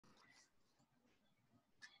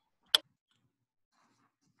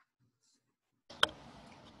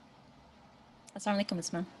Assalamualaikum,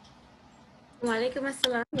 Uzma. Walaikum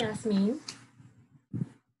assalam, Yasmin.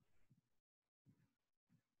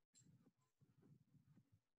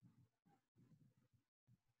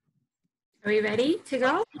 Are we ready to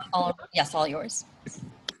go? Yes, all yours.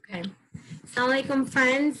 Okay. Assalamualaikum,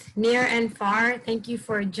 friends, near and far. Thank you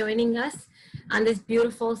for joining us on this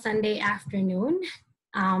beautiful Sunday afternoon.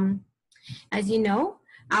 As you know,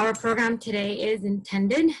 our program today is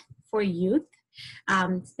intended for youth,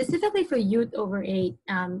 specifically for youth over 8.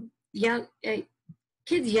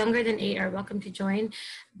 Kids younger than 8 are welcome to join,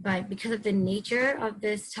 but because of the nature of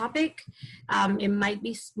this topic, it might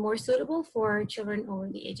be more suitable for children over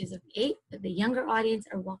the ages of 8, but the younger audience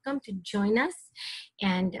are welcome to join us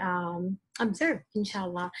and observe,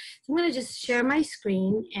 inshallah. So I'm going to just share my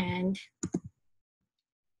screen and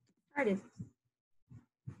start it.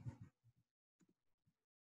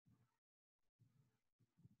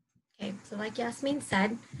 Okay, so like Yasmin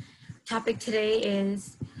said, topic today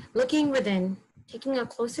is looking within, taking a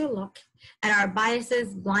closer look at our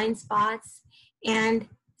biases, blind spots, and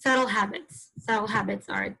subtle habits. Subtle habits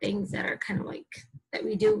are things that are kind of like that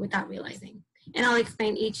we do without realizing. And I'll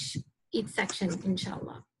explain each section,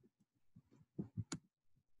 inshallah.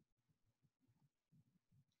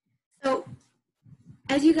 So,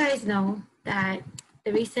 as you guys know, that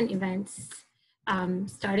the recent events,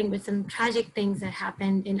 starting with some tragic things that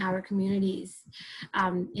happened in our communities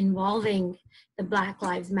involving the Black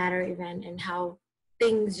Lives Matter event and how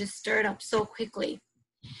things just stirred up so quickly.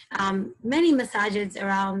 Many masajids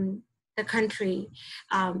around the country,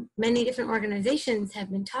 many different organizations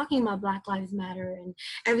have been talking about Black Lives Matter and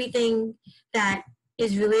everything that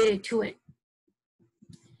is related to it.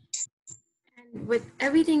 And with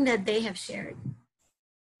everything that they have shared,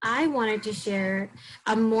 I wanted to share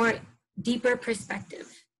a more deeper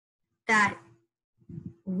perspective that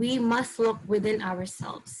we must look within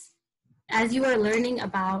ourselves. As you are learning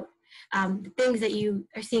about the things that you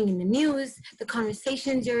are seeing in the news, the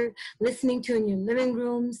conversations you're listening to in your living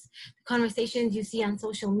rooms, the conversations you see on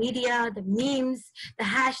social media, the memes, the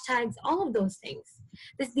hashtags, all of those things.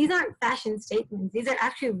 These aren't fashion statements. These are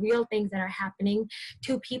actually real things that are happening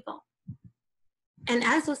to people. And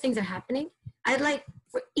as those things are happening, I'd like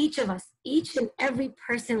for each of us, each and every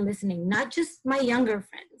person listening, not just my younger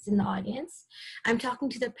friends in the audience, I'm talking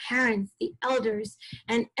to the parents, the elders,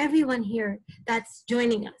 and everyone here that's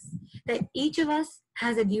joining us, that each of us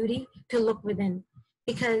has a duty to look within.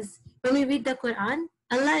 Because when we read the Quran,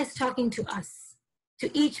 Allah is talking to us,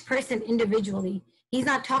 to each person individually. He's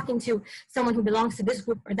not talking to someone who belongs to this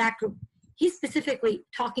group or that group. He's specifically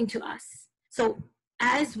talking to us. So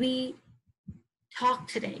as we talk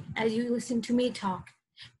today, as you listen to me talk,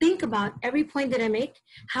 think about every point that I make.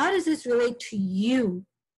 How does this relate to you?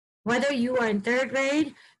 Whether you are in 3rd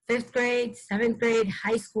grade, 5th grade, 7th grade,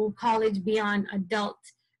 high school, college, beyond, adult,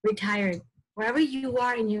 retired, wherever you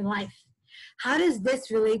are in your life, how does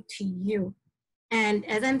this relate to you? And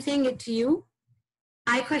as I'm saying it to you,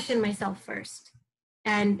 I question myself first.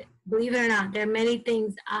 And believe it or not, there are many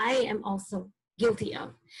things I am also guilty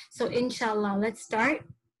of. So inshallah, let's start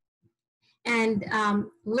and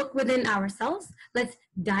look within ourselves. Let's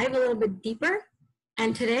dive a little bit deeper.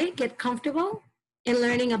 And today, get comfortable in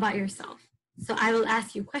learning about yourself. So I will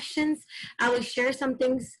ask you questions. I will share some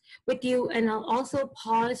things with you, and I'll also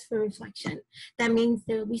pause for reflection. That means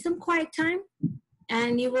there will be some quiet time,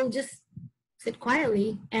 and you will just sit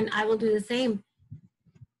quietly, and I will do the same,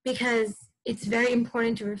 because it's very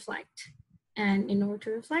important to reflect. And in order to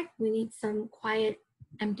reflect, we need some quiet,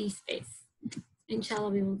 empty space. Inshallah,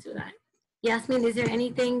 we will do that. Yasmin, is there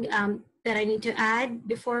anything that I need to add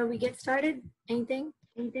before we get started? Anything?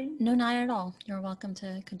 No, not at all. You're welcome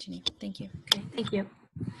to continue. Thank you. Okay, thank you.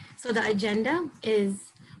 So the agenda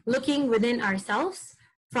is looking within ourselves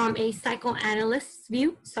from a psychoanalyst's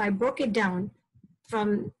view. So I broke it down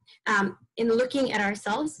from in looking at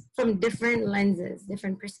ourselves from different lenses,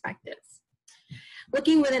 different perspectives.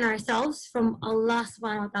 Looking within ourselves from Allah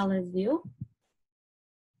subhanahu wa ta'ala's view.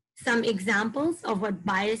 Some examples of what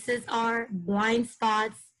biases are, blind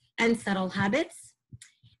spots, and subtle habits.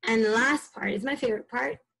 And the last part is my favorite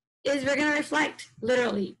part, is we're going to reflect,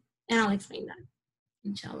 literally, and I'll explain that,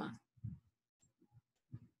 inshallah.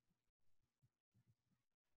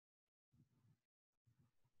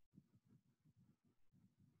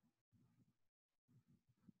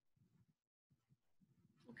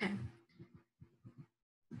 Okay.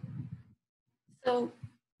 So,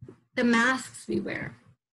 the masks we wear.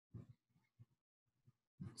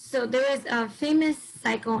 So there is a famous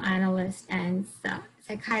psychoanalyst and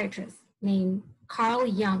psychiatrist named Carl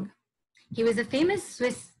Jung. He was a famous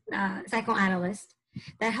Swiss psychoanalyst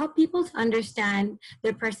that help people to understand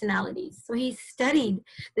their personalities. So he studied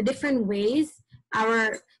the different ways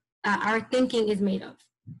our thinking is made of.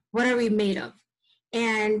 What are we made of?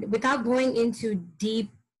 And without going into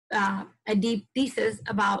a deep thesis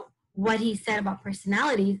about what he said about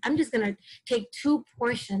personalities, I'm just going to take two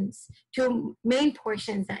main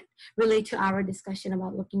portions that relate to our discussion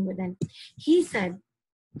about looking within. He said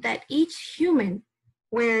that each human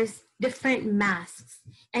wears different masks,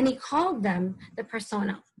 and he called them the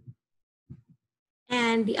persona.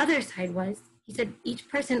 And the other side was, he said, each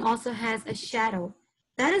person also has a shadow.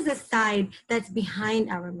 That is a side that's behind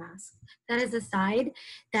our mask. That is a side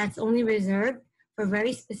that's only reserved for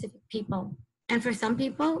very specific people. And for some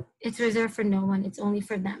people, it's reserved for no one. It's only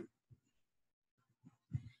for them.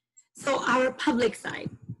 So our public side,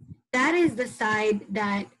 that is the side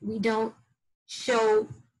that we don't show,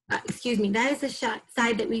 that is the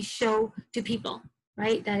side that we show to people,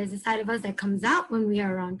 right? That is the side of us that comes out when we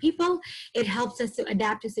are around people. It helps us to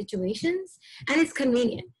adapt to situations, and it's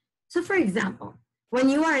convenient. So for example, when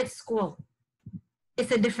you are at school,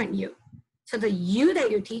 it's a different you. So the you that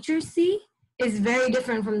your teachers see is very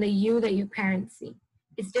different from the you that your parents see.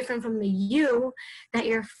 It's different from the you that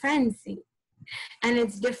your friends see. And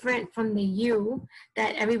it's different from the you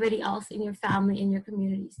that everybody else in your family, in your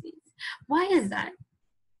community sees. Why is that?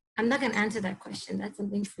 I'm not going to answer that question. That's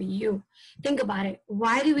something for you. Think about it.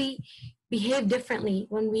 Why do we behave differently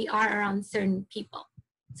when we are around certain people?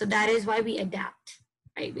 So that is why we adapt,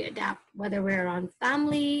 right? We adapt whether we're around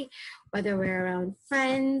family, whether we're around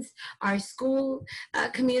friends, our school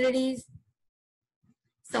communities.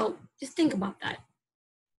 So just think about that.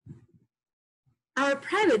 Our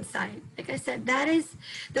private side, like I said, that is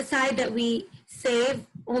the side that we save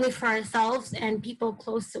only for ourselves and people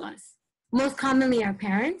close to us. Most commonly our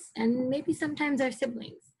parents and maybe sometimes our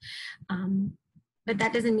siblings. But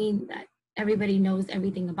that doesn't mean that everybody knows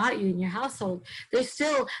everything about you in your household. There's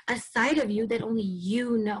still a side of you that only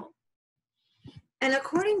you know. And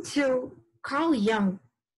according to Carl Jung,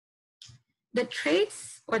 the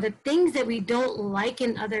traits or the things that we don't like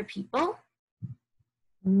in other people,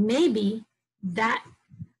 maybe that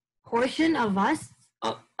portion of us,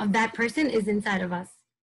 of that person is inside of us.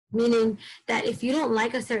 Meaning that if you don't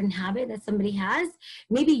like a certain habit that somebody has,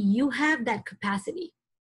 maybe you have that capacity.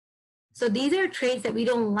 So these are traits that we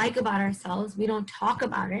don't like about ourselves. We don't talk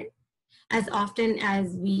about it as often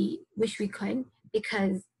as we wish we could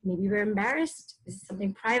because maybe we're embarrassed. This is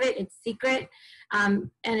something private, it's secret,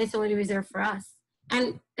 and it's only reserved for us.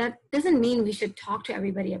 And that doesn't mean we should talk to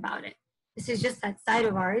everybody about it. This is just that side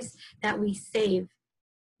of ours that we save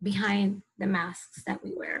behind the masks that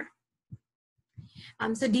we wear.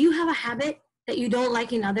 So do you have a habit that you don't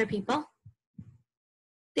like in other people?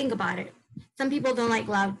 Think about it. Some people don't like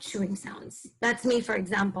loud chewing sounds. That's me, for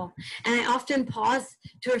example. And I often pause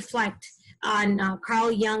to reflect on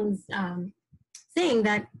Carl Jung's saying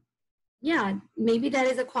that, yeah, maybe that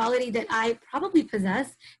is a quality that I probably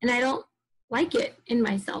possess and I don't like it in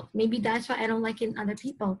myself. Maybe that's why I don't like it in other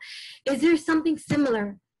people. Is there something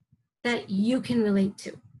similar that you can relate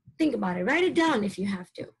to? Think about it. Write it down if you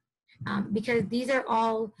have to. Because these are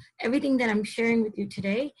all, everything that I'm sharing with you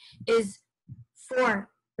today is for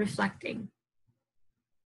reflecting.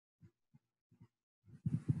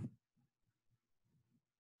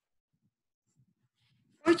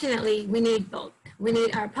 Fortunately, we need both. We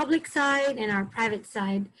need our public side and our private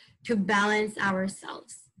side to balance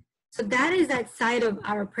ourselves. So that is that side of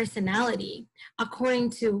our personality,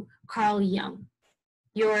 according to Carl Jung.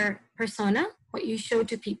 Your persona, what you show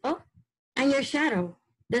to people, and your shadow,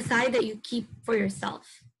 the side that you keep for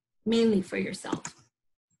yourself, mainly for yourself.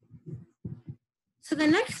 So the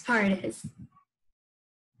next part is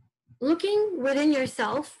looking within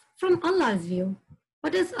yourself from Allah's view.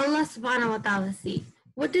 What does Allah subhanahu wa ta'ala see?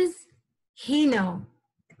 What does He know?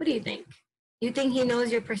 What do you think? You think He knows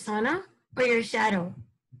your persona or your shadow?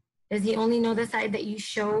 Does He only know the side that you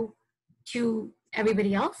show to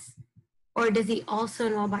everybody else? Or does He also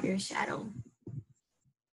know about your shadow?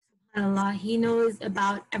 Allah, He knows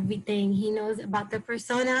about everything. He knows about the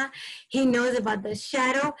persona, He knows about the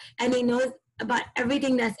shadow, and He knows about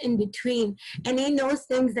everything that's in between. And He knows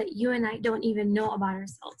things that you and I don't even know about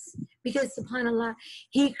ourselves. Because subhanAllah,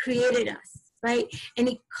 He created us, right? And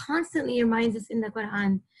He constantly reminds us in the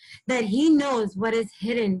Quran that He knows what is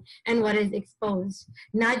hidden and what is exposed,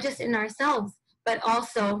 not just in ourselves, but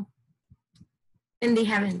also in the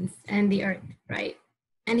heavens and the earth, right?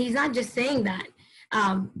 And He's not just saying that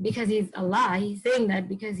because He's Allah. He's saying that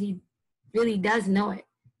because He really does know it,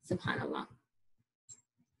 subhanAllah.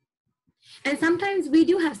 And sometimes we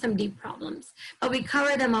do have some deep problems, but we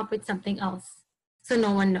cover them up with something else so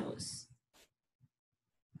no one knows.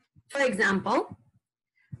 For example,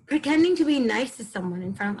 pretending to be nice to someone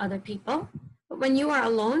in front of other people, but when you are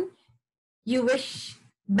alone, you wish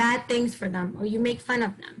bad things for them or you make fun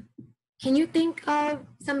of them. Can you think of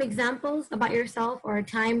some examples about yourself or a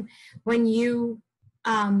time when you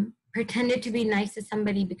pretended to be nice to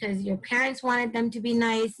somebody because your parents wanted them to be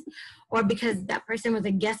nice, or because that person was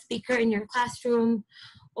a guest speaker in your classroom,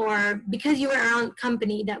 or because you were around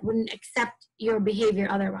company that wouldn't accept your behavior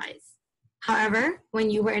otherwise? However, when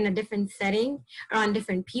you were in a different setting, around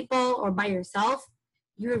different people, or by yourself,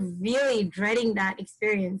 you're really dreading that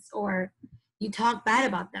experience, or you talk bad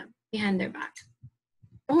about them behind their back.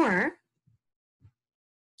 Or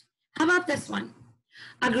how about this one?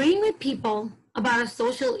 Agreeing with people about a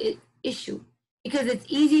social issue because it's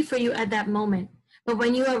easy for you at that moment. But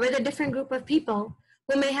when you are with a different group of people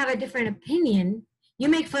who may have a different opinion, you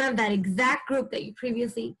make fun of that exact group that you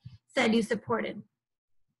previously said you supported.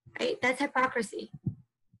 Right? That's hypocrisy.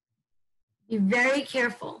 Be very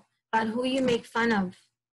careful about who you make fun of.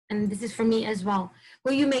 And this is for me as well.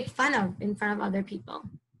 Who you make fun of in front of other people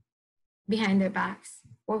behind their backs.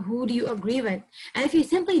 Or who do you agree with? And if you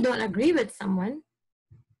simply don't agree with someone,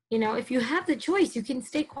 you know, if you have the choice, you can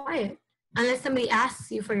stay quiet. Unless somebody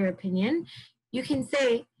asks you for your opinion, you can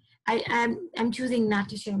say, I'm choosing not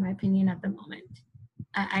to share my opinion at the moment.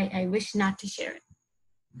 I wish not to share it.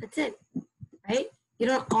 That's it, right?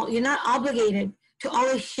 You're not obligated to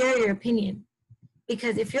always share your opinion,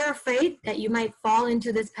 because if you're afraid that you might fall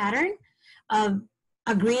into this pattern of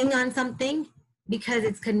agreeing on something because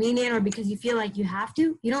it's convenient or because you feel like you have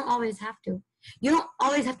to, you don't always have to. You don't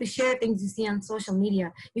always have to share things you see on social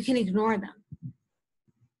media. You can ignore them.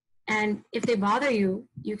 And if they bother you,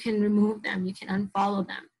 you can remove them. You can unfollow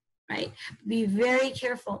them, right? Be very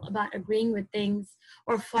careful about agreeing with things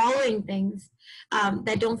or following things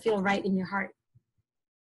that don't feel right in your heart.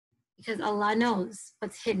 Because Allah knows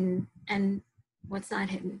what's hidden and what's not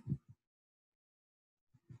hidden.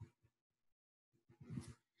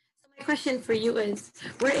 So my question for you is,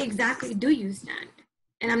 where exactly do you stand?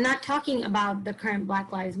 And I'm not talking about the current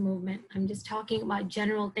Black Lives Movement. I'm just talking about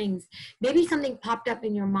general things. Maybe something popped up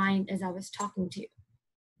in your mind as I was talking to you.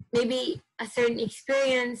 Maybe a certain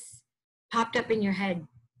experience popped up in your head.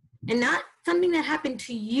 And not something that happened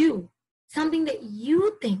to you, something that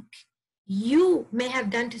you think you may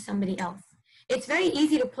have done to somebody else. It's very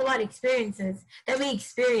easy to pull out experiences that we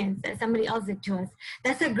experienced that somebody else did to us.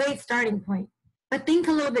 That's a great starting point. But think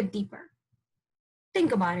a little bit deeper.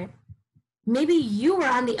 Think about it. Maybe you were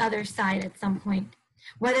on the other side at some point,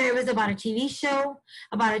 whether it was about a TV show,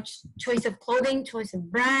 about a choice of clothing, choice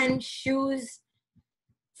of brand, shoes,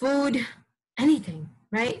 food, anything,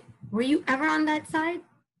 right? Were you ever on that side?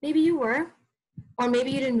 Maybe you were, or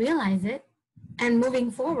maybe you didn't realize it. And moving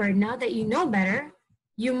forward, now that you know better,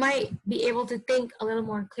 you might be able to think a little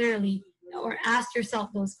more clearly or ask yourself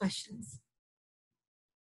those questions.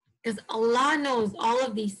 Because Allah knows all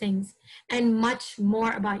of these things and much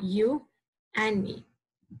more about you and me.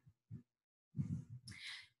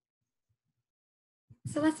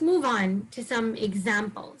 So let's move on to some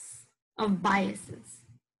examples of biases,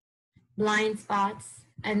 blind spots,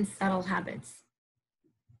 and subtle habits.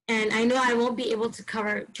 And I know I won't be able to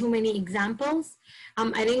cover too many examples.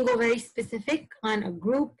 I didn't go very specific on a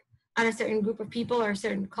group, on a certain group of people or a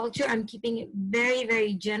certain culture. I'm keeping it very,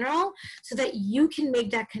 very general so that you can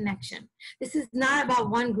make that connection. This is not about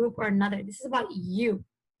one group or another. This is about you.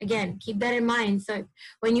 Again, keep that in mind. So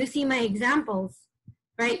when you see my examples,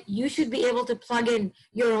 right, you should be able to plug in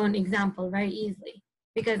your own example very easily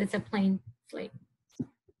because it's a plain slate.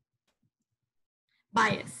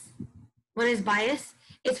 Bias. What is bias?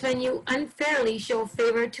 It's when you unfairly show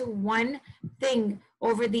favor to one thing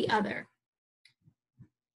over the other.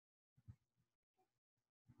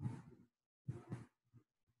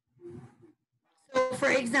 So for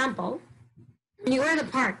example, when you go to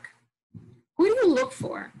the park, who do you look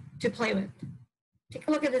for to play with? Take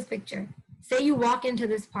a look at this picture. Say you walk into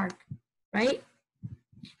this park, right?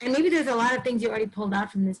 And maybe there's a lot of things you already pulled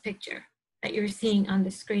out from this picture that you're seeing on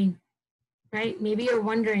the screen, right? Maybe you're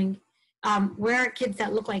wondering, where are kids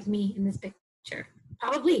that look like me in this picture?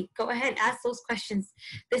 Probably. Go ahead, ask those questions.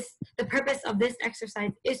 The purpose of this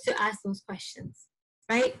exercise is to ask those questions,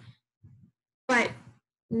 right? But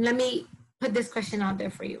let me put this question out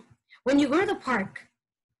there for you. When you go to the park,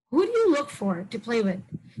 who do you look for to play with?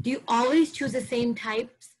 Do you always choose the same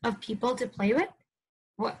types of people to play with?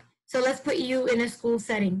 What? So let's put you in a school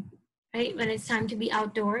setting, right? When it's time to be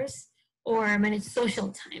outdoors or when it's social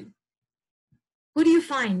time. Who do you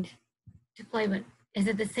find to play with? Is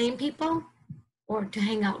it the same people or to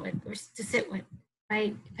hang out with or to sit with,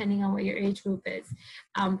 right? Depending on what your age group is.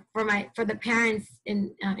 For the parents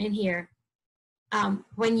in here,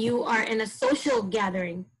 when you are in a social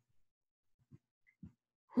gathering,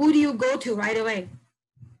 who do you go to right away?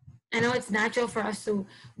 I know it's natural for us to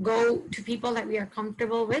go to people that we are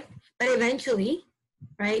comfortable with, but eventually,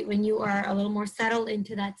 right, when you are a little more settled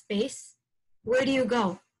into that space, where do you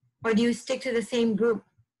go? Or do you stick to the same group?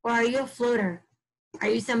 Or are you a floater? Are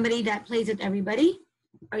you somebody that plays with everybody?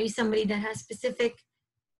 Are you somebody that has specific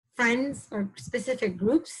friends or specific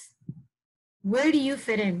groups? Where do you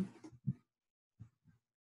fit in?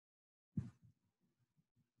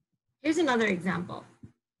 Here's another example.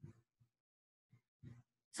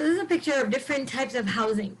 So this is a picture of different types of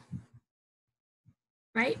housing,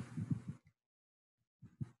 right?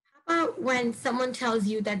 How about when someone tells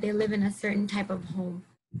you that they live in a certain type of home,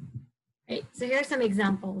 right? So here are some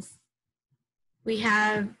examples. We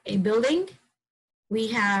have a building. We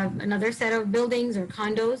have another set of buildings or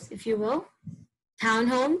condos, if you will,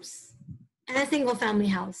 townhomes, and a single family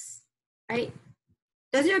house, right?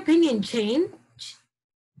 Does your opinion change?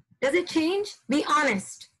 Does it change? Be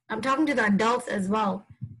honest. I'm talking to the adults as well,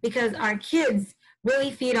 because our kids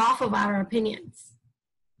really feed off of our opinions.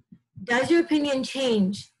 Does your opinion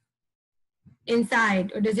change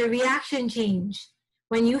inside, or does your reaction change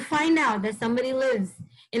when you find out that somebody lives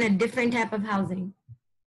in a different type of housing?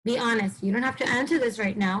 Be honest. You don't have to answer this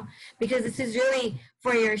right now, because this is really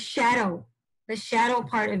for your shadow, the shadow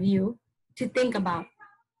part of you to think about.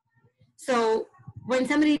 So when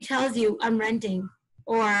somebody tells you I'm renting,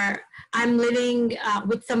 or I'm living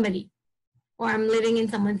with somebody, or I'm living in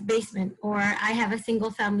someone's basement, or I have a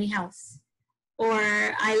single family house, or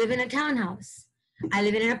I live in a townhouse, I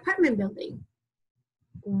live in an apartment building,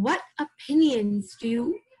 what opinions do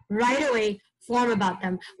you right away form about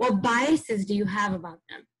them? What biases do you have about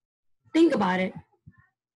them? Think about it.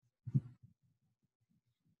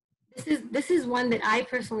 This is one that I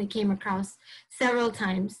personally came across several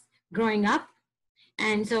times growing up,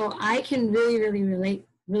 and so I can really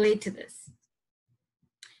relate to this.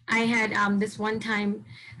 I had this one time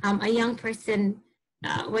a young person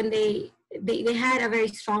when they had a very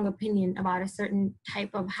strong opinion about a certain type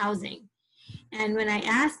of housing, and when I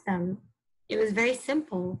asked them, it was very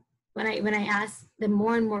simple. When I asked them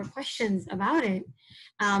more and more questions about it,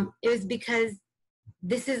 it was because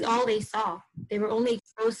this is all they saw. They were only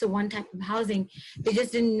exposed to one type of housing. They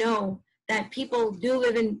just didn't know that people do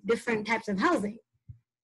live in different types of housing.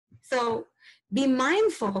 So be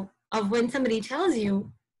mindful of when somebody tells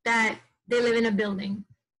you that they live in a building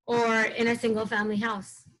or in a single family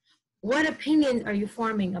house. What opinions are you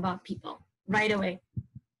forming about people right away?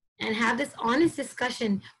 And have this honest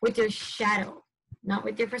discussion with your shadow, not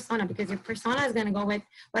with your persona, because your persona is going to go with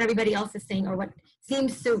what everybody else is saying or what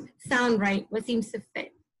seems to sound right, what seems to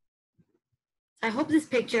fit. I hope this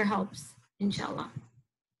picture helps, inshallah.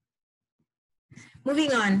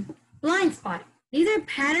 Moving on, blind spot. These are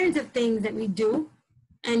patterns of things that we do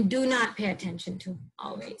and do not pay attention to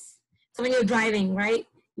always. So when you're driving, right,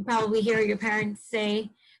 you probably hear your parents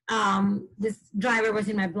say, this driver was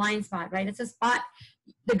in my blind spot, right? It's a spot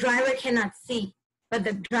the driver cannot see, but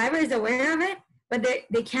the driver is aware of it, but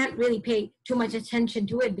they can't really pay too much attention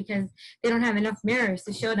to it because they don't have enough mirrors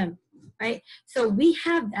to show them, right? So we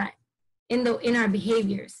have that in our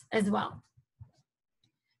behaviors as well.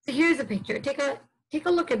 So here's a picture. Take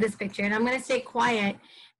a look at this picture, and I'm going to stay quiet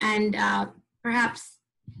and perhaps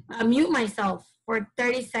mute myself for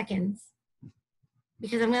 30 seconds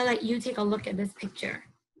because I'm going to let you take a look at this picture.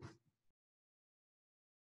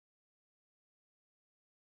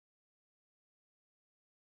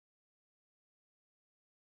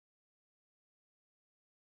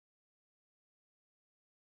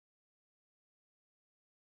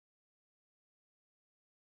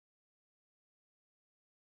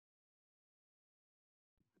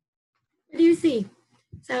 What do you see?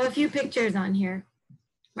 So a few pictures on here,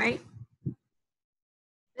 right?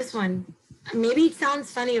 This one, maybe it sounds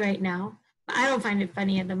funny right now, but I don't find it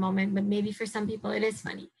funny at the moment, but maybe for some people it is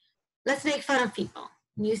funny. Let's make fun of people.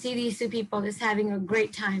 And you see these two people just having a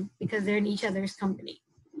great time because they're in each other's company.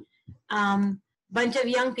 Bunch of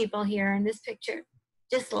young people here in this picture,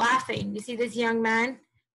 just laughing. You see this young man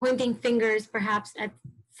pointing fingers perhaps at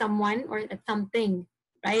someone or at something,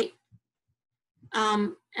 right?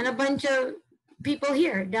 And a bunch of people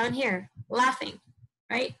here, down here, laughing,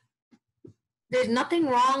 right? There's nothing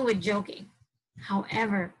wrong with joking.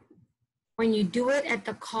 However, when you do it at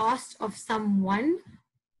the cost of someone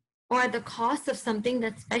or at the cost of something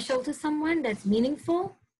that's special to someone, that's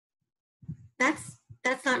meaningful, that's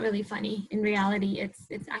not really funny. In reality,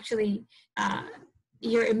 it's actually,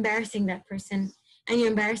 you're embarrassing that person and you're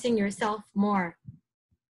embarrassing yourself more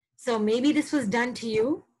So maybe this was done to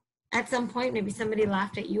you at some point. Maybe somebody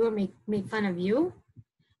laughed at you or made fun of you.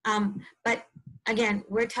 But again,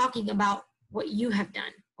 we're talking about what you have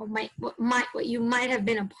done or what you might have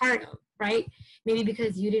been a part of, right? Maybe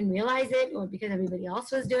because you didn't realize it or because everybody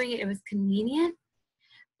else was doing it, it was convenient.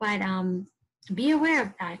 But be aware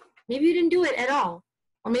of that. Maybe you didn't do it at all.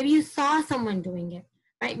 Or maybe you saw someone doing it,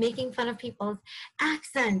 right? Making fun of people's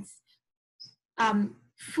accents,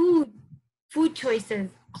 food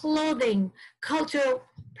choices, clothing, cultural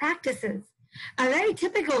practices. A very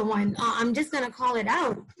typical one, I'm just going to call it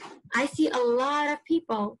out. I see a lot of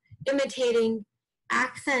people imitating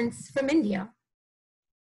accents from India.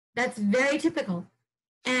 That's very typical.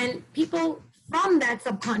 And people from that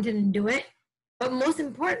subcontinent do it, but most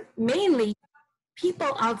important, mainly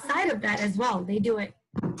people outside of that as well, they do it.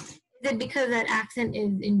 Is it because that accent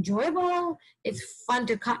is enjoyable? It's fun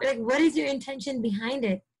to like, what is your intention behind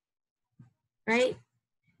it? Right?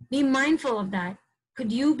 Be mindful of that.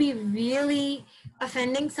 Could you be really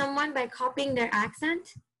offending someone by copying their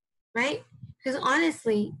accent? Right? Because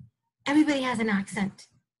honestly, everybody has an accent.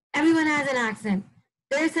 Everyone has an accent.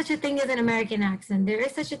 There is such a thing as an American accent. There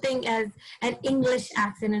is such a thing as an English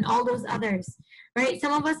accent and all those others, right?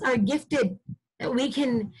 Some of us are gifted that we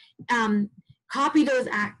can copy those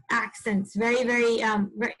accents very,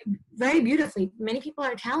 very beautifully. Many people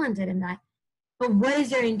are talented in that. But what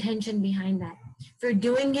is your intention behind that? If you're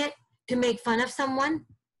doing it to make fun of someone,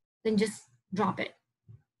 then just drop it.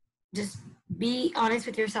 Just be honest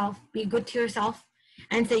with yourself, be good to yourself,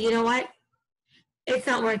 and say, you know what? It's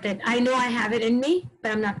not worth it. I know I have it in me,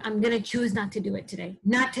 but I'm going to choose not to do it today.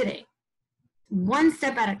 Not today. One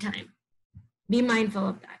step at a time. Be mindful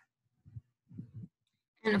of that.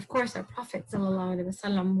 And of course, our Prophet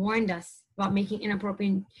ﷺ warned us about making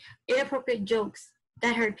inappropriate jokes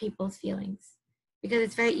that hurt people's feelings, because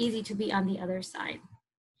it's very easy to be on the other side.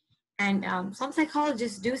 And some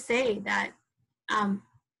psychologists do say that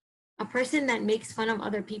a person that makes fun of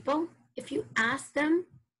other people, if you ask them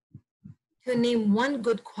to name one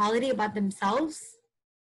good quality about themselves,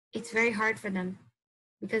 it's very hard for them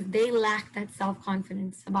because they lack that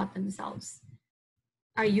self-confidence about themselves.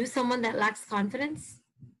 Are you someone that lacks confidence?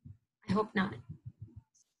 I hope not.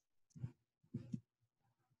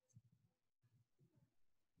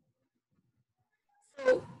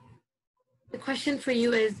 So the question for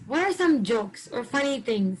you is, what are some jokes or funny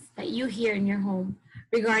things that you hear in your home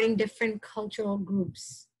regarding different cultural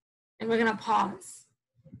groups? And we're going to pause,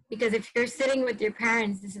 because if you're sitting with your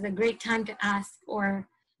parents, this is a great time to ask, or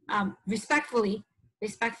respectfully,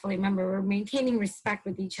 remember, we're maintaining respect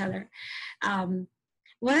with each other.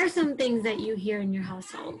 What are some things that you hear in your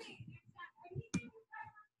household?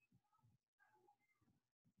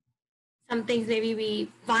 Some things maybe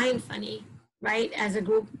we find funny, right, as a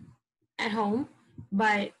group at home,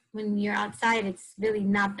 but when you're outside, it's really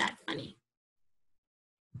not that funny.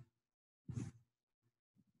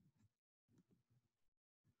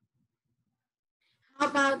 How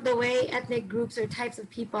about the way ethnic groups or types of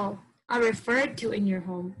people are referred to in your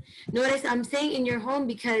home? Notice I'm saying in your home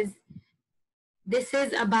because this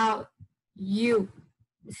is about you.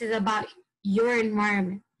 This is about your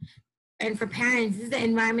environment. And for parents, this is the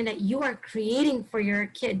environment that you are creating for your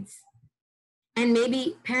kids. And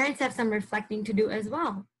maybe parents have some reflecting to do as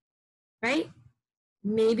well, right?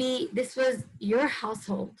 Maybe this was your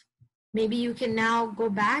household. Maybe you can now go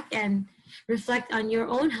back and reflect on your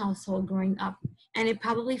own household growing up, and it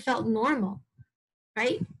probably felt normal,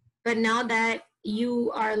 right? But now that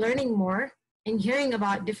you are learning more and hearing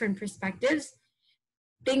about different perspectives,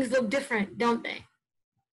 things look different, don't they?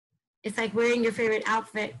 It's like wearing your favorite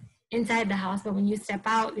outfit inside the house, but when you step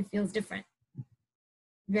out, it feels different.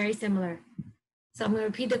 Very similar. So I'm going to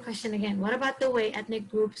repeat the question again. What about the way ethnic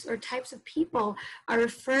groups or types of people are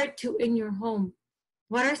referred to in your home?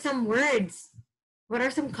 What are some words? What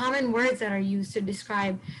are some common words that are used to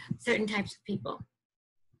describe certain types of people?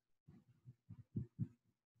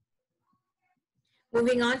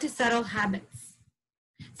 Moving on to subtle habits.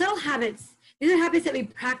 Subtle habits, these are habits that we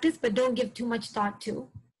practice but don't give too much thought to,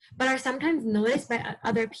 but are sometimes noticed by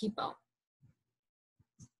other people.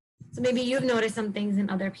 So maybe you've noticed some things in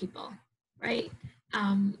other people, right?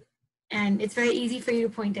 And it's very easy for you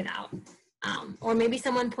to point it out. Or maybe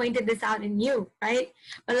someone pointed this out in you, right?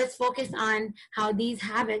 But let's focus on how these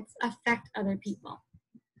habits affect other people.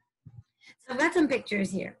 So I've got some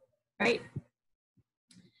pictures here, right?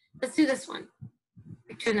 Let's do this one.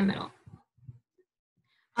 Picture in the middle.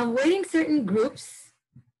 Avoiding certain groups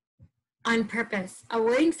on purpose.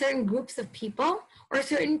 Avoiding certain groups of people or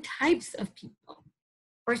certain types of people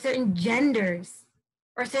or certain genders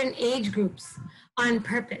or certain age groups on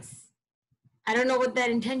purpose. I don't know what that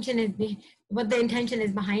intention is, what the intention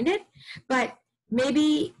is behind it, but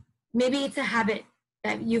maybe it's a habit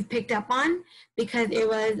that you've picked up on because it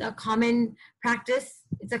was a common practice.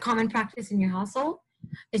 It's a common practice in your household.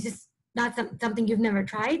 It's just not something you've never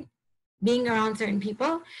tried, being around certain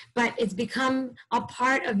people, but it's become a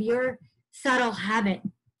part of your subtle habit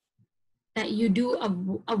that you do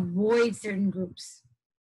avoid certain groups,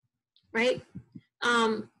 right?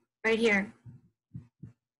 Right here.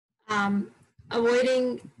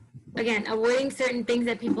 Avoiding, again, avoiding certain things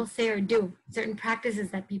that people say or do, certain practices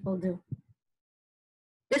that people do.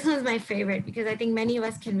 This one's my favorite because I think many of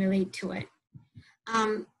us can relate to it.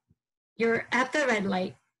 You're at the red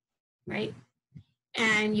light, right?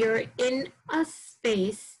 And you're in a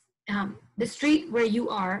space, the street where you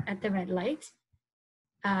are at the red light.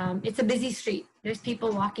 It's a busy street. There's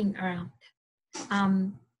people walking around.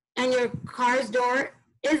 And your car's door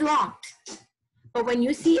is locked. But when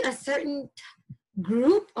you see a certain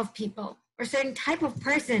group of people or certain type of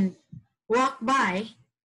person walk by,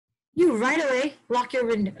 you right away lock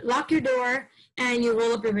your door, and you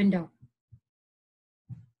roll up your window.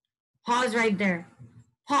 Pause right there.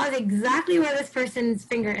 Pause exactly where this person's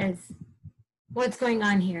finger is. What's going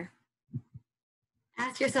on here?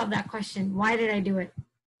 Ask yourself that question. Why did I do it?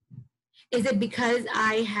 Is it because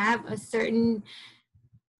I have a certain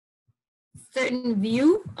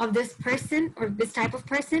view of this person or this type of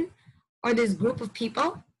person or this group of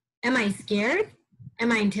people? Am I scared?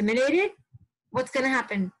 Am I intimidated? What's going to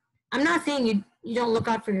happen? I'm not saying you don't look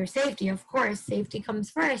out for your safety. Of course, safety comes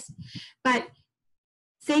first. But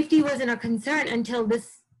safety wasn't a concern until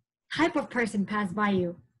this type of person passed by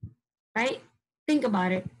you, right? Think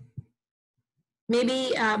about it.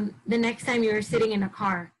 Maybe the next time you're sitting in a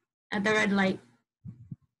car at the red light,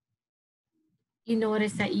 you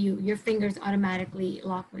notice that your fingers automatically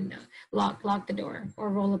lock the door or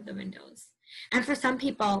roll up the windows. And for some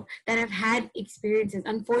people that have had experiences,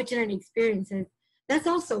 unfortunate experiences,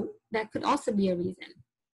 that could also be a reason.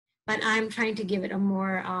 But I'm trying to give it a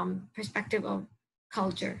more perspective of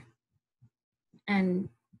culture and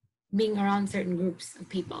being around certain groups of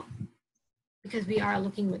people because we are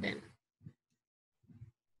looking within.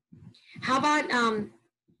 How about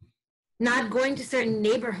not going to certain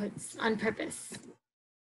neighborhoods on purpose?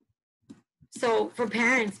 So for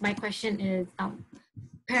parents, my question is,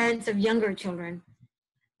 parents of younger children,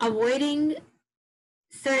 avoiding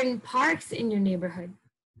certain parks in your neighborhood,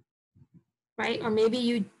 right? Or maybe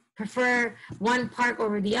you prefer one park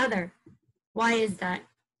over the other. Why is that?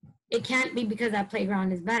 It can't be because that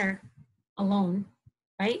playground is better alone,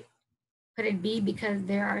 right? Could it be because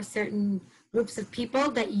there are certain groups of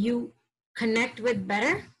people that you connect with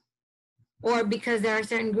better? Or because there are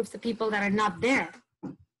certain groups of people that are not there?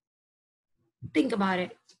 Think about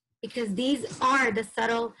it. Because these are the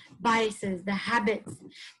subtle biases, the habits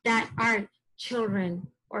that our children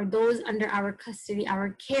or those under our custody, our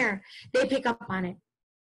care, they pick up on it.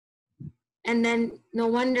 And then no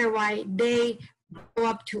wonder why they grow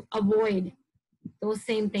up to avoid those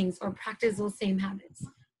same things or practice those same habits,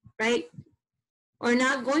 right? Or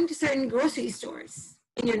not going to certain grocery stores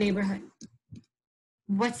in your neighborhood.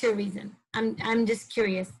 What's your reason? I'm just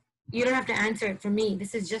curious. You don't have to answer it for me.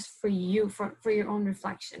 This is just for you, for your own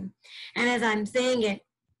reflection. And as I'm saying it,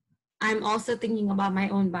 I'm also thinking about my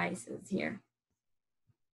own biases here.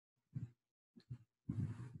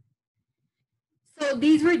 So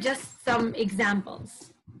these were just some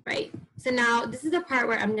examples, right? So now this is the part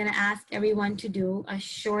where I'm gonna ask everyone to do a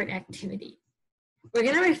short activity. We're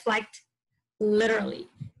gonna reflect literally.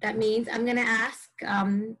 That means I'm gonna ask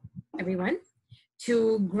everyone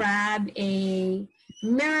to grab a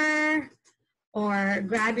mirror or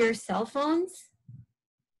grab your cell phones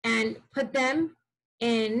and put them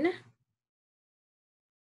in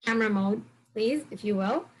camera mode, please, if you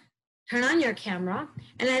will. Turn on your camera,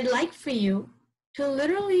 and I'd like for you to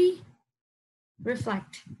literally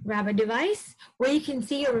reflect. Grab a device where you can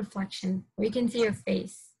see your reflection, where you can see your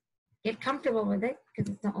face. Get comfortable with it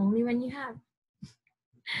because it's the only one you have.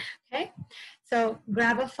 Okay, so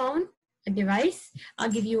grab a phone, a device.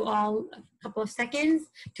 I'll give you all a couple of seconds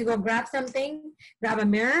to go grab something. Grab a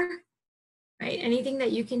mirror, right? Anything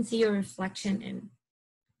that you can see your reflection in.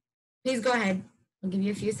 Please go ahead. I'll give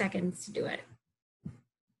you a few seconds to do it.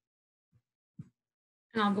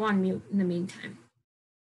 And I'll go on mute in the meantime.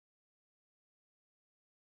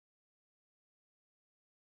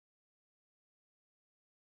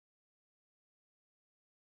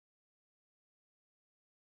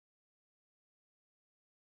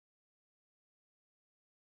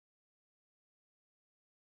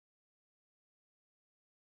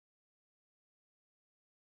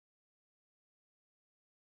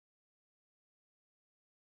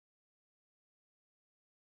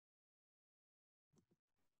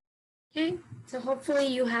 Okay, so hopefully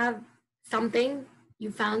you have something,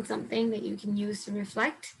 you found something that you can use to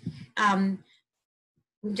reflect. I'm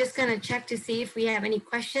just gonna check to see if we have any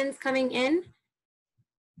questions coming in.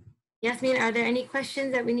 Yasmin, are there any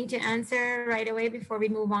questions that we need to answer right away before we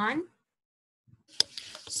move on?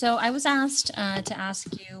 So I was asked to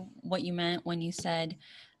ask you what you meant when you said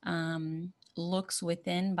looks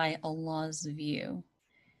within by Allah's view.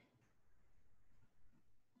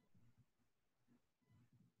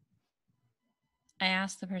 I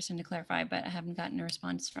asked the person to clarify, but I haven't gotten a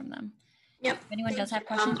response from them. Yep. If anyone does have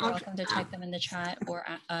questions, you're welcome to type them in the chat or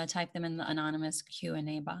type them in the anonymous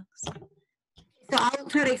Q&A box. So I'll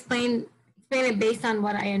try to explain it based on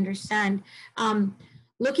what I understand.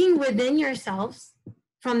 Looking within yourselves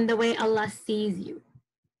from the way Allah sees you.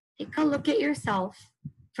 Take a look at yourself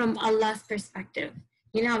from Allah's perspective.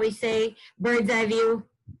 You know how we say bird's eye view,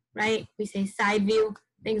 right? We say side view,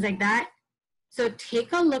 things like that. So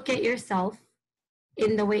take a look at yourself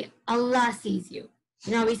in the way Allah sees you.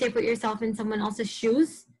 You know, we say put yourself in someone else's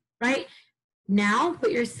shoes, right? Now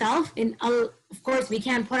put yourself in Allah. Of course, we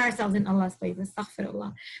can't put ourselves in Allah's place,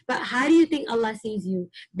 astaghfirullah. But how do you think Allah sees you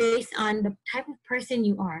based on the type of person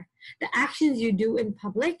you are, the actions you do in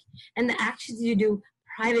public, and the actions you do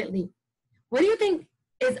privately? What do you think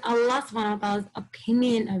is Allah subhanahu wa ta'ala's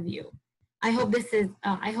opinion of you? I hope this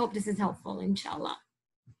is helpful, inshallah.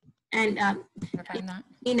 And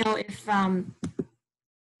you know, if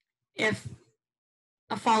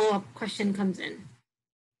a follow-up question comes in.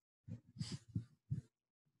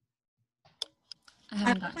 I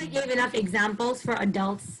hope I gave enough examples for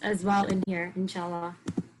adults as well in here, inshallah.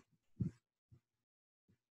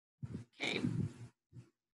 Okay.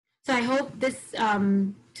 So I hope this,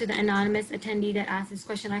 to the anonymous attendee that asked this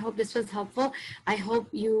question, I hope this was helpful. I hope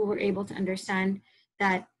you were able to understand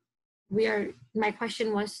that my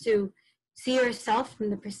question was to see yourself from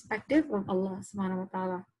the perspective of Allah subhanahu wa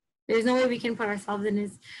ta'ala. There's no way we can put ourselves in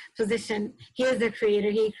his position. He is the creator,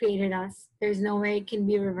 he created us. There's no way it can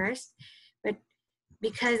be reversed. But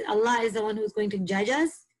because Allah is the one who's going to judge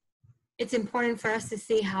us, it's important for us to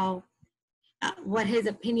see how, what his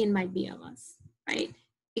opinion might be of us, right?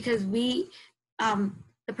 Because the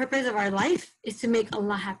purpose of our life is to make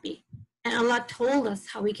Allah happy. And Allah told us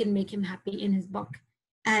how we can make him happy in his book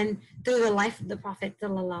and through the life of the Prophet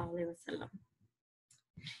sallallahu alaihi wasallam.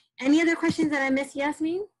 Any other questions that I missed,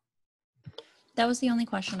 Yasmin? That was the only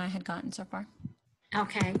question I had gotten so far.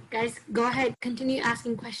 Okay, guys, go ahead, continue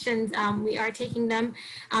asking questions. We are taking them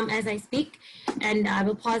as I speak, and I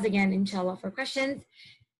will pause again, inshallah, for questions.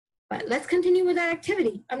 But let's continue with our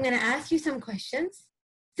activity. I'm going to ask you some questions,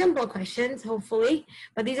 simple questions, hopefully,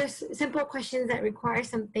 but these are simple questions that require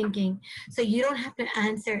some thinking. So you don't have to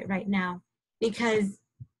answer it right now because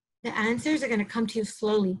the answers are going to come to you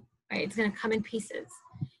slowly, right? It's going to come in pieces.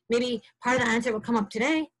 Maybe part of the answer will come up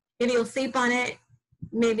today. Maybe you'll sleep on it.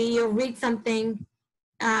 Maybe you'll read something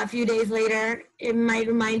a few days later. It might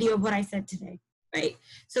remind you of what I said today, right?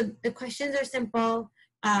 So the questions are simple.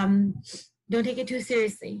 Don't take it too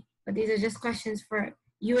seriously, but these are just questions for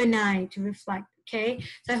you and I to reflect, okay?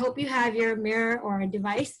 So I hope you have your mirror or a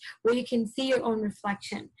device where you can see your own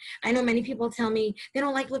reflection. I know many people tell me they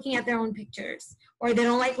don't like looking at their own pictures or they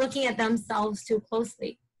don't like looking at themselves too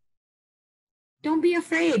closely. Don't be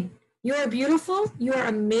afraid. You are beautiful. You are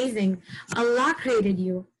amazing. Allah created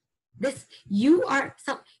you. You are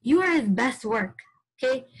his best work,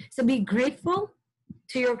 okay? So be grateful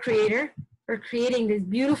to your creator for creating this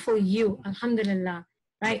beautiful you, alhamdulillah,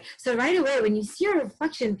 right? So right away, when you see your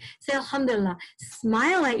reflection, say alhamdulillah,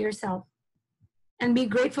 smile at yourself and be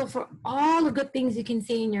grateful for all the good things you can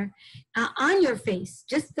see in on your face,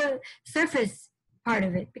 just the surface part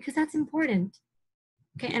of it, because that's important,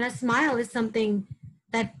 okay? And a smile is something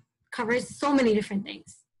that covers so many different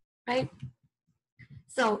things, right?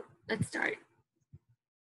 So let's start.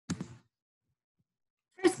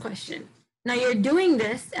 First question. Now you're doing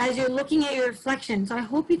this as you're looking at your reflection, so I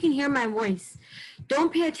hope you can hear my voice.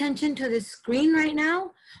 Don't pay attention to the screen right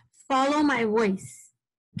now. Follow my voice,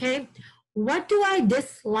 okay? What do I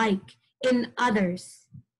dislike in others?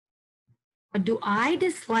 What do I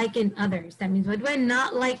dislike in others? That means what do I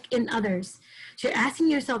not like in others? So you're asking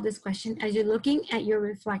yourself this question as you're looking at your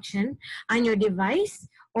reflection on your device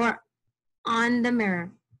or on the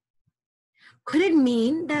mirror. Could it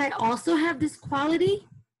mean that I also have this quality?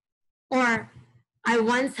 Or I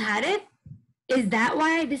once had it? Is that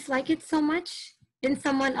why I dislike it so much in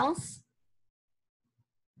someone else?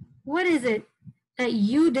 What is it that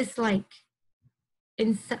you dislike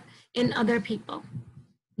in other people?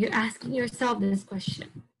 You're asking yourself this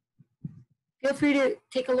question. Feel free to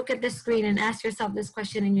take a look at the screen and ask yourself this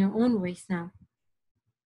question in your own voice now.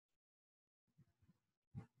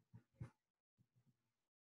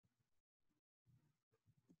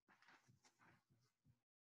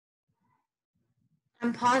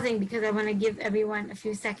 I'm pausing because I want to give everyone a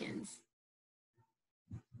few seconds.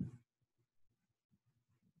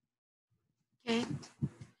 Okay,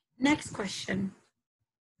 next question.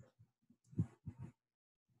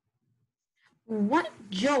 What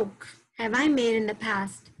joke have I made in the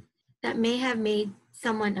past that may have made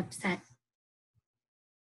someone upset?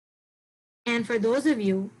 And for those of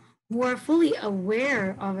you who are fully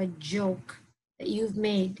aware of a joke that you've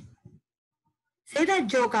made, say that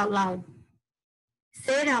joke out loud.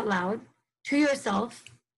 Say it out loud to yourself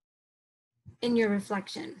in your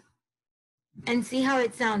reflection and see how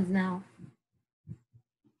it sounds now.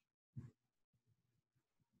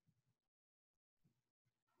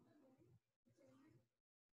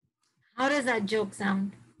 How does that joke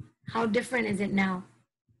sound? How different is it now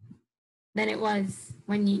than it was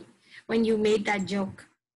when you made that joke,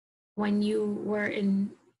 when you were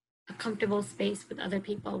in a comfortable space with other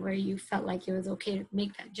people where you felt like it was okay to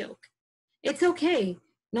make that joke? It's okay.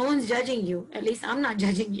 No one's judging you. At least I'm not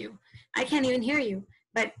judging you. I can't even hear you.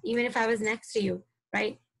 But even if I was next to you,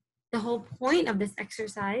 right? The whole point of this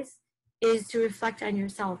exercise is to reflect on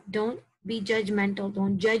yourself. Don't be judgmental.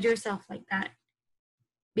 Don't judge yourself like that.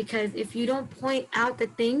 Because if you don't point out the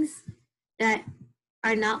things that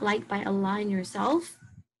are not liked by Allah in yourself,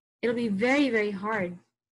 it'll be very, very hard.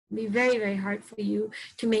 It'll be very, very hard for you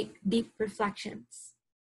to make deep reflections.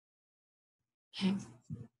 Okay.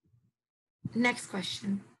 Next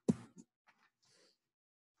question.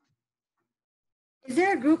 Is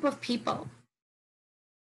there a group of people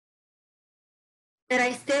that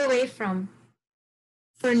I stay away from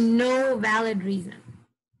for no valid reason?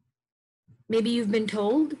 Maybe you've been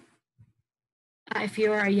told, if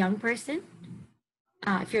you're a young person,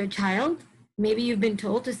 if you're a child, maybe you've been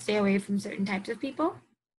told to stay away from certain types of people,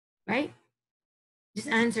 right? Just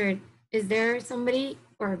answer it. Is there somebody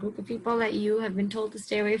or a group of people that you have been told to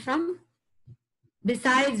stay away from?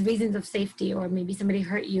 Besides reasons of safety, or maybe somebody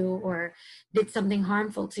hurt you or did something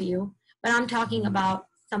harmful to you. But I'm talking about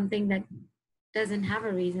something that doesn't have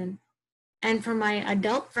a reason. And for my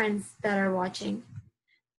adult friends that are watching,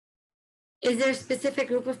 is there a specific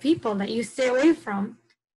group of people that you stay away from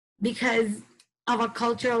because of a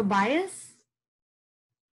cultural bias?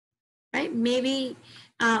 Right? Maybe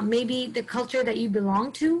the culture that you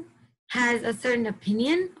belong to has a certain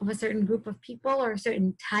opinion of a certain group of people or a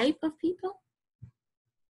certain type of people.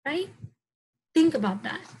 Right? Think about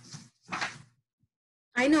that.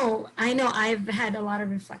 I know I've had a lot of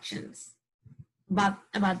reflections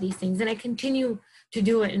about these things, and I continue to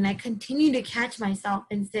do it, and I continue to catch myself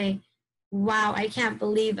and say, wow, I can't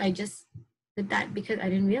believe I just did that because I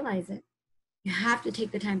didn't realize it. You have to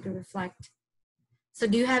take the time to reflect. So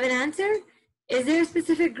do you have an answer? Is there a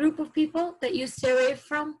specific group of people that you stay away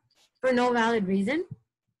from for no valid reason?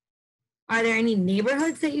 Are there any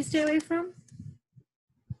neighborhoods that you stay away from?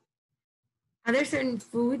 Are there certain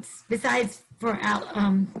foods, besides for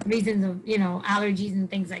reasons of, allergies and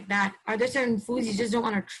things like that, are there certain foods you just don't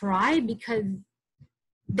want to try because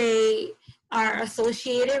they are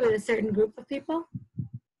associated with a certain group of people?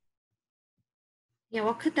 Yeah,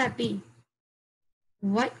 what could that be?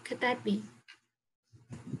 What could that be?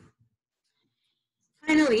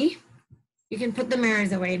 Finally, you can put the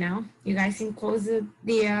mirrors away now. You guys can close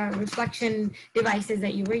the reflection devices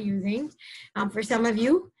that you were using. For some of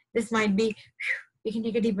you, this might be, you can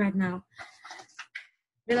take a deep breath now.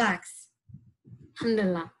 Relax.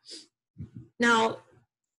 Alhamdulillah. Now,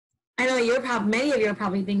 I know many of you are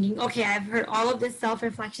probably thinking, okay, I've heard all of this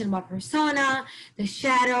self-reflection about persona, the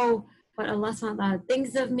shadow, what Allah subhanahu wa ta'ala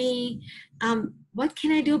thinks of me. What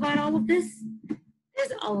can I do about all of this?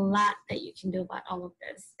 There's a lot that you can do about all of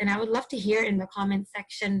this. And I would love to hear in the comment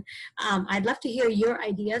section, I'd love to hear your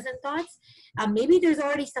ideas and thoughts. Maybe there's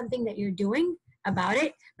already something that you're doing about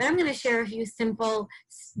it, but I'm gonna share a few simple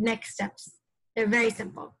next steps. They're very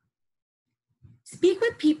simple. Speak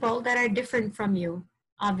with people that are different from you.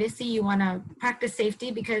 Obviously, you wanna practice safety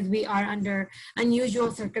because we are under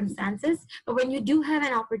unusual circumstances, but when you do have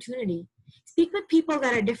an opportunity, speak with people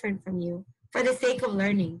that are different from you for the sake of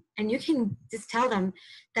learning. And you can just tell them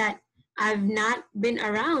that I've not been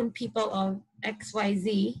around people of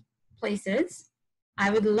XYZ places. I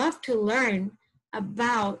would love to learn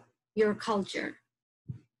about your culture.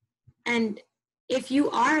 And if you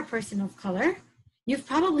are a person of color, you've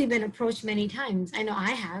probably been approached many times. I know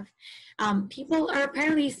I have. People are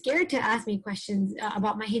apparently scared to ask me questions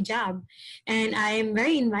about my hijab. And I am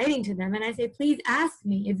very inviting to them. And I say, please ask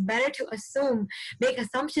me. It's better to make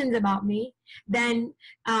assumptions about me than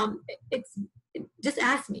just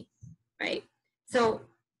ask me, right? So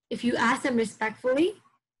if you ask them respectfully,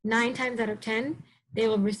 9 times out of 10, they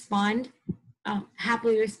will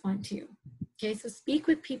happily respond to you. Okay, so speak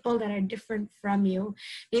with people that are different from you.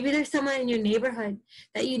 Maybe there's someone in your neighborhood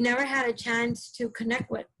that you never had a chance to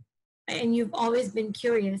connect with, and you've always been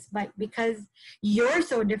curious, but because you're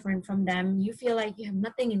so different from them, you feel like you have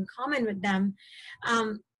nothing in common with them.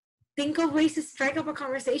 Think of ways to strike up a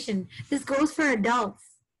conversation. This goes for adults.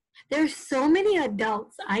 There's so many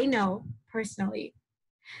adults I know personally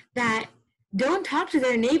that don't talk to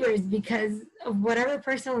their neighbors because of whatever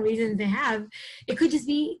personal reasons they have. It could just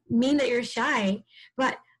mean that you're shy,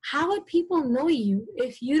 but how would people know you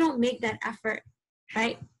if you don't make that effort,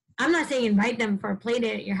 right? I'm not saying invite them for a play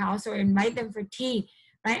date at your house or invite them for tea,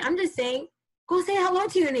 right? I'm just saying go say hello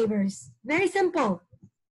to your neighbors. Very simple.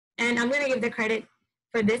 And I'm going to give the credit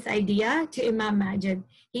for this idea to Imam Majid.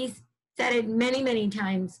 He's said it many, many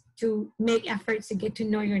times to make efforts to get to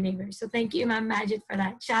know your neighbors. So thank you, Imam Majid, for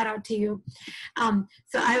that. Shout out to you. I'm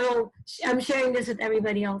sharing this with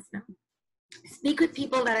everybody else now. Speak with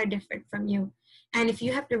people that are different from you. And if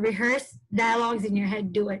you have to rehearse dialogues in your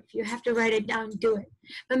head, do it. If you have to write it down, do it.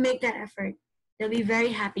 But make that effort. They'll be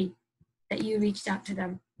very happy that you reached out to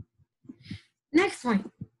them. Next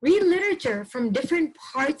point, read literature from different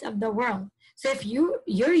parts of the world. So if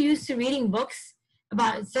you're used to reading books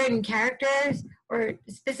about certain characters or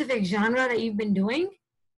a specific genre that you've been doing,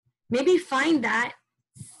 maybe find that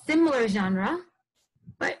similar genre,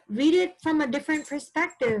 but read it from a different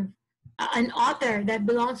perspective, an author that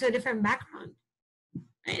belongs to a different background.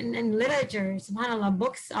 And literature, subhanAllah,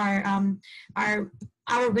 books are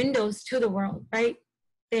our windows to the world, right?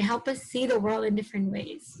 They help us see the world in different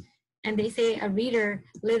ways. And they say a reader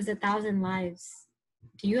lives 1,000 lives.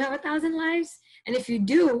 Do you have 1,000 lives? And if you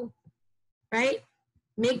do, right,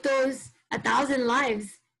 make those 1,000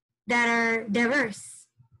 lives that are diverse.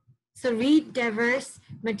 So read diverse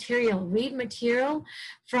material. Read material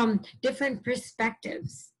from different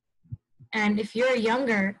perspectives. And if you're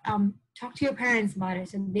younger, talk to your parents about it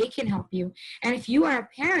so they can help you. And if you are a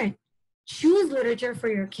parent, choose literature for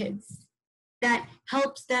your kids that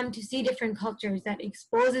helps them to see different cultures, that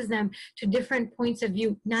exposes them to different points of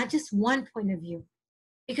view, not just one point of view.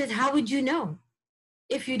 Because how would you know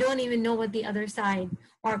if you don't even know what the other side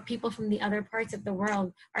or people from the other parts of the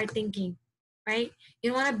world are thinking, right?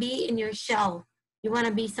 You want to be in your shell. You want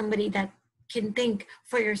to be somebody that can think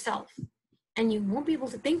for yourself. And you won't be able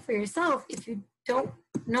to think for yourself if you don't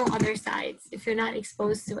know other sides, if you're not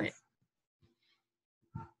exposed to it.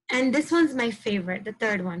 And this one's my favorite, the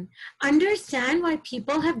third one. Understand why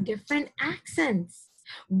people have different accents.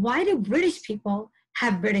 Why do British people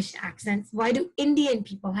have British accents? Why do Indian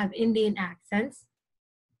people have Indian accents?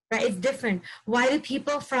 Right? It's different. Why do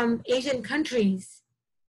people from Asian countries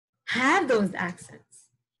have those accents?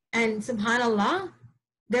 And subhanAllah,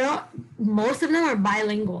 most of them are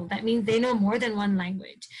bilingual. That means they know more than one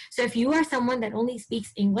language. So if you are someone that only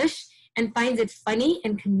speaks English and finds it funny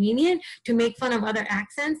and convenient to make fun of other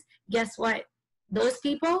accents, guess what? Those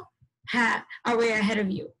people are way ahead of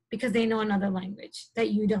you because they know another language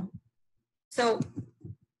that you don't. So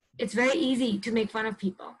it's very easy to make fun of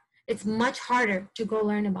people. It's much harder to go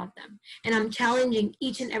learn about them. And I'm challenging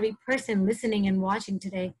each and every person listening and watching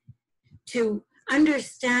today to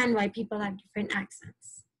understand why people have different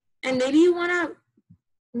accents. And maybe you want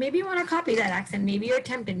to copy that accent. Maybe you're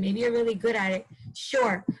tempted. Maybe you're really good at it.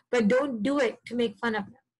 Sure. But don't do it to make fun of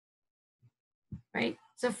them. Right?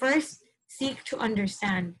 So first, seek to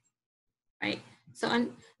understand. Right? So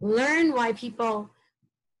learn why people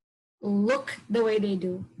look the way they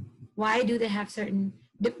do. Why do they have certain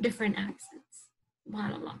different accents?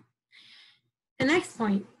 SubhanAllah. The next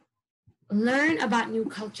point, learn about new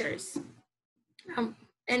cultures.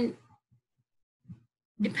 And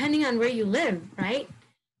depending on where you live, right?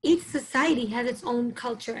 Each society has its own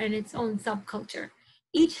culture and its own subculture.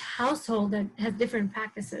 Each household has different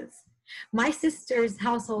practices. My sister's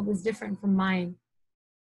household is different from mine.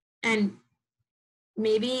 And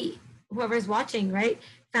maybe whoever's watching, right?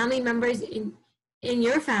 Family members in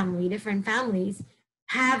your family, different families,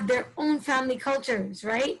 have their own family cultures,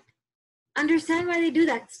 right? Understand why they do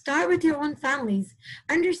that. Start with your own families.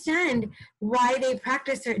 Understand why they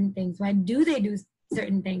practice certain things. Why do they do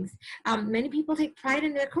certain things? Many people take pride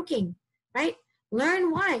in their cooking, right?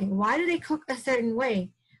 Learn why. Why do they cook a certain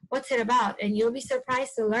way? What's it about? And you'll be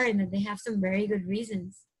surprised to learn that they have some very good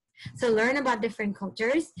reasons. So learn about different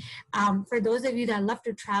cultures. For those of you that love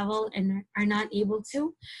to travel and are not able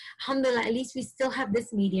to, alhamdulillah, at least we still have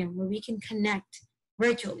this medium where we can connect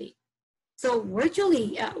virtually. So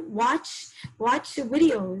virtually, watch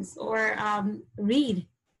videos or read,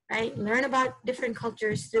 right? Learn about different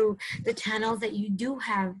cultures through the channels that you do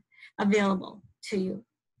have available to you.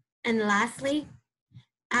 And lastly,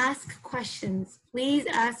 Ask questions. Please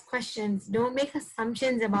ask questions. Don't make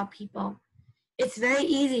assumptions about people. It's very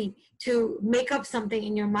easy to make up something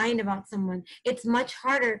in your mind about someone. It's much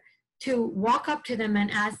harder to walk up to them and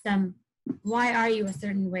ask them, why are you a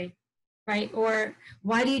certain way, right? Or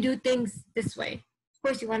why do you do things this way? Of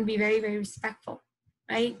course, you want to be very, very respectful,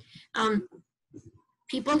 right?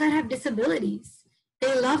 People that have disabilities,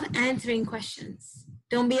 they love answering questions.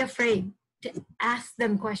 Don't be afraid to ask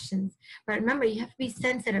them questions. But remember, you have to be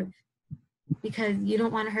sensitive because you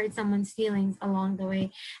don't want to hurt someone's feelings along the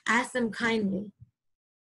way. Ask them kindly.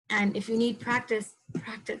 And if you need practice,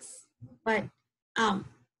 practice. But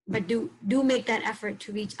do make that effort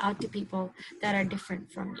to reach out to people that are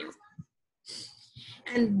different from you.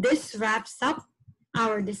 And this wraps up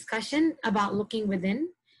our discussion about looking within.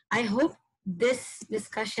 I hope this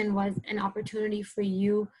discussion was an opportunity for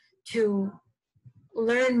you to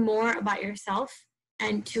learn more about yourself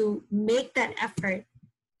and to make that effort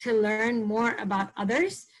to learn more about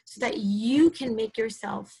others so that you can make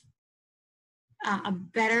yourself a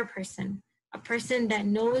better person, a person that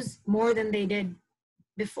knows more than they did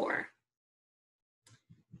before.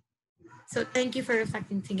 So thank you for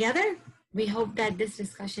reflecting together. We hope that this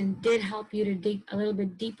discussion did help you to dig a little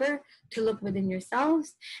bit deeper, to look within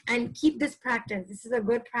yourselves, and keep this practice. This is a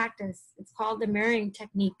good practice. It's called the mirroring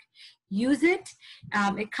technique. Use it.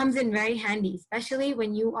 It comes in very handy, especially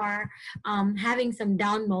when you are having some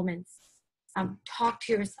down moments. Talk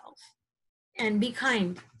to yourself and be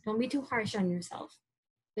kind. Don't be too harsh on yourself.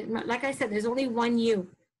 Like I said, there's only one you.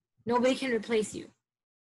 Nobody can replace you.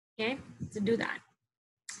 Okay, so do that.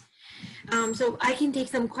 So I can take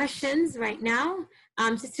some questions right now.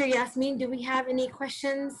 Sister Yasmin, do we have any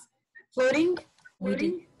questions floating?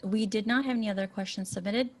 We did not have any other questions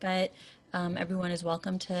submitted, but everyone is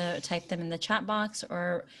welcome to type them in the chat box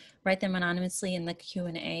or write them anonymously in the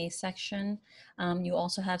Q&A section. You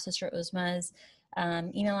also have Sister Uzma's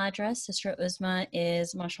email address. Sister Uzma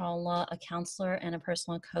is, mashallah, a counselor and a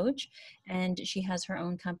personal coach, and she has her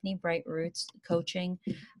own company, Bright Roots Coaching,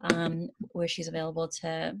 where she's available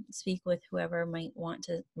to speak with whoever might want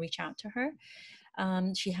to reach out to her.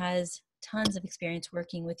 She has tons of experience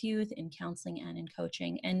working with youth in counseling and in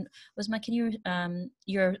coaching. And Uzma, can you,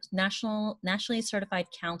 you're nationally certified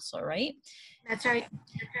counselor, right? That's right.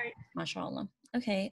 MashaAllah. Okay.